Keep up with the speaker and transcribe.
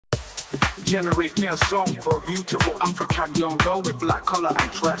Generate me a song for a beautiful African young girl with black color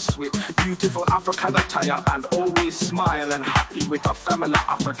and dress, with beautiful African attire, and always smile and happy with a familiar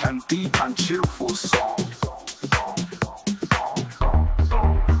African beat and cheerful song.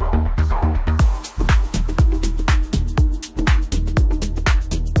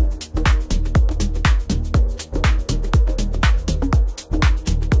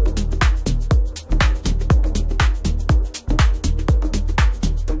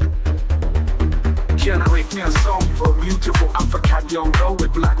 Generate me a song for a beautiful African young girl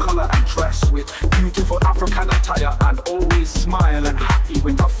with black color and dress, with beautiful African attire, and always smile and happy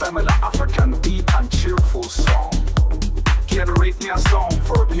with a familiar African beat and cheerful song. Generate me a song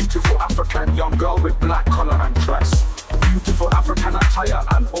for a beautiful African young girl with black color and dress, beautiful African attire,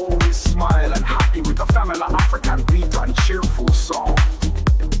 and always smile and happy with a familiar African beat and cheerful song.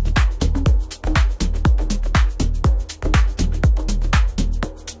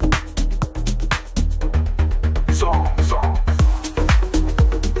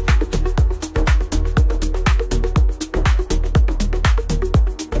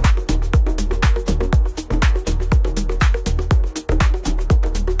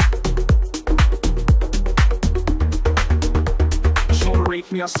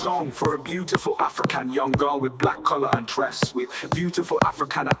 Me a song for a beautiful African young girl with black color and dress, with beautiful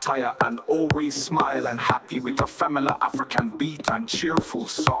African attire, and always smile and happy with a familiar African beat and cheerful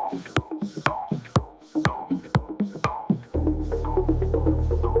song.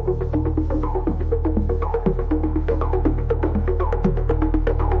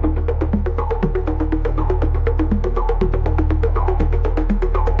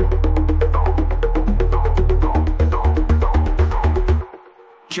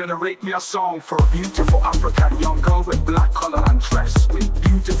 Generate me a song for a beautiful African young girl with black color and dress, with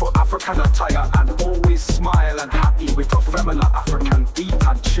beautiful African attire, and always smile and happy with a familiar African beat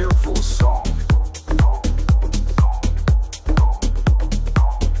and cheerful song.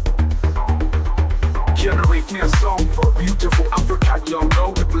 Generate me a song for a beautiful African young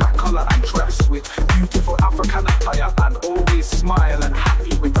girl with black color and dress, with beautiful African attire, and always smile and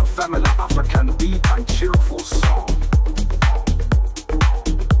happy with a familiar African beat and cheerful song.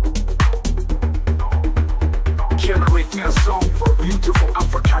 Generate me a song for a beautiful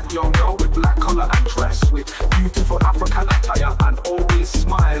African young girl with black color and dress, with beautiful African attire, and always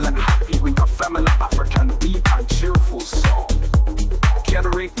smile and happy with a familiar African beat and cheerful song.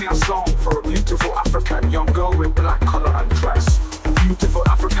 Generate me a song for a beautiful African young girl with black color and dress, beautiful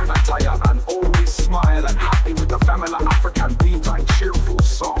African attire, and always smile and happy with a familiar African beat and cheerful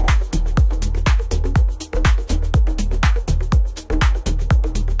song.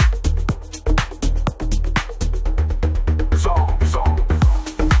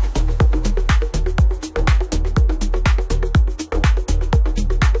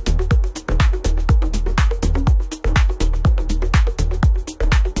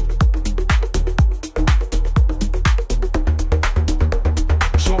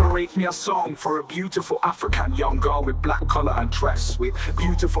 Me a song for a beautiful African young girl with black color and dress, with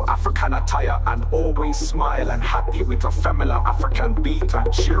beautiful African attire, and always smile and happy with a familiar African beat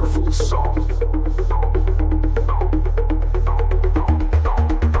and cheerful song.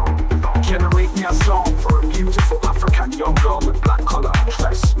 Generate me a song for a beautiful African young girl with black color and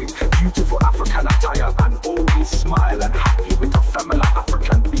dress, with beautiful African attire, and always smile and happy with a familiar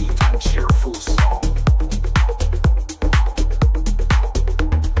African beat and cheerful song.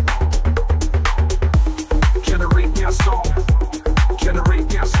 Generate me a song, generate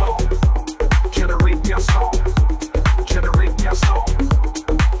me a song, generate me a song, generate me a song,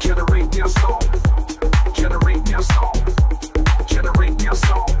 generate me a song, generate me a song, generate me a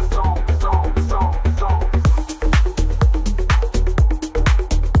song, song, song, song, song.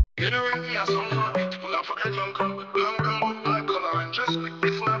 Generate me a song for a beautiful African young girl with black color and dress, with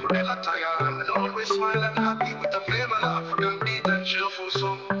beautiful African attire, and always smile and happy with a flavor African beat and cheerful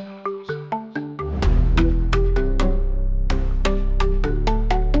song.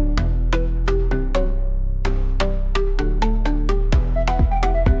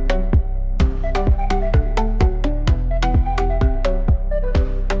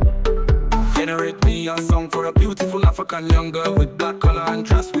 Generate me a song for a beautiful African young girl with black color and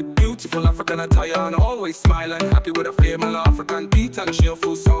dress, with beautiful African attire, and always smile and happy with a famous African beat and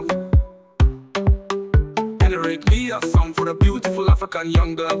cheerful song. Generate me a song for a beautiful African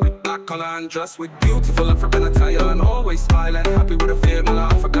young girl with black color and dress, with beautiful African attire, and always smile and happy with a famous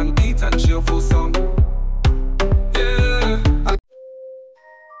African beat and cheerful song. Yeah.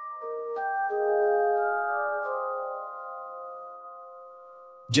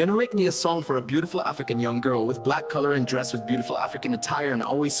 Generate me a song for a beautiful African young girl with black color and dressed with beautiful African attire and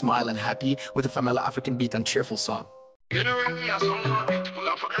always smile and happy with a familiar African beat and cheerful song. Generate me a song for a beautiful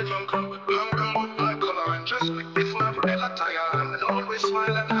African young girl with black color and dressed with beautiful African attire and always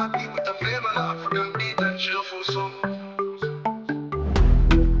smile and happy with a familiar African beat and cheerful song.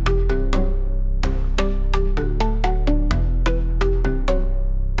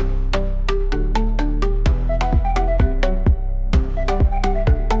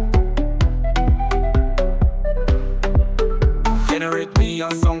 Generate me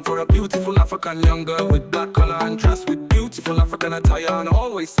a song for a beautiful African young girl with black color and dressed with beautiful African attire and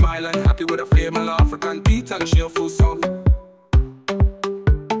always smile and happy with a famous African beat and cheerful song.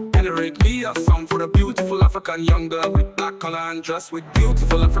 Generate me a song for a beautiful African young girl with black color and dressed with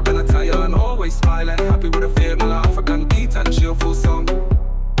beautiful African attire and always smile and happy with a famous African beat and cheerful song.